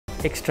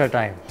extra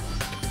time.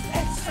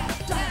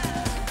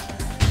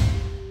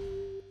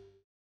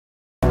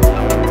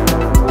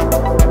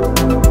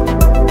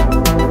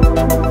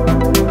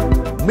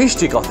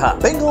 Mishti Kotha,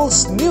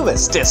 Bengal's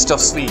newest taste of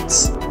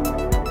sweets.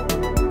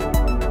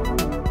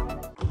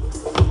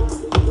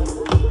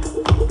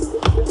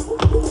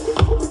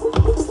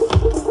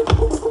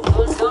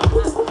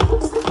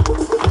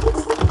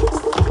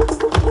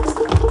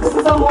 This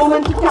is a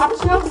moment to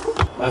capture.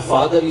 My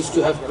father used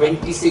to have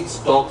 26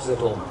 dogs at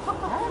home.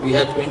 We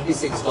had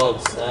 26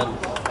 dogs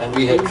and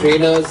we had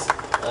trainers.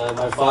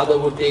 My father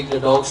would take the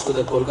dogs to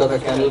the Kolkata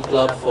Kennel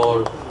Club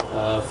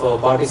for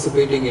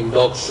participating in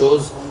dog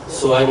shows.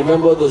 So I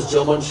remember those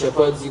German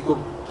Shepherds, you could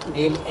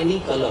name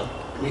any color.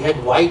 We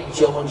had white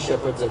German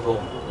Shepherds at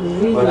home.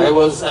 Really? But I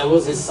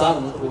was his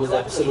son who was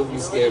absolutely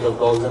scared of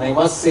dogs. And I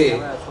must say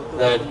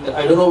that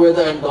I don't know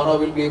whether, and Donna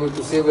will be able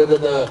to say whether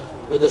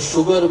the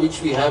sugar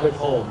which we have at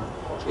home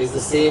is the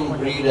same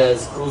breed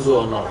as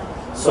Crusoe or not.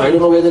 So I don't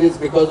know whether it's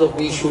because of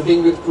me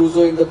shooting with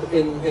Crusoe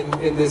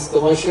in this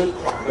commercial,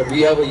 but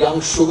we have a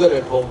young sugar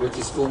at home which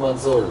is 2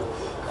 months old.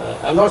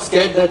 I'm not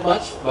scared that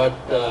much, but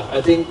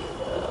I think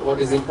what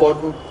is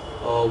important,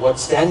 what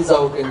stands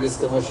out in this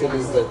commercial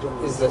is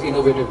the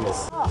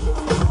innovativeness.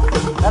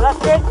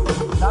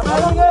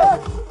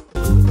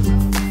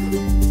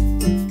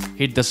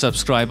 Hit the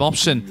subscribe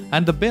option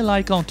and the bell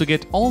icon to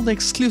get all the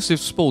exclusive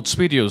sports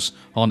videos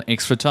on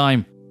Extra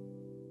Time.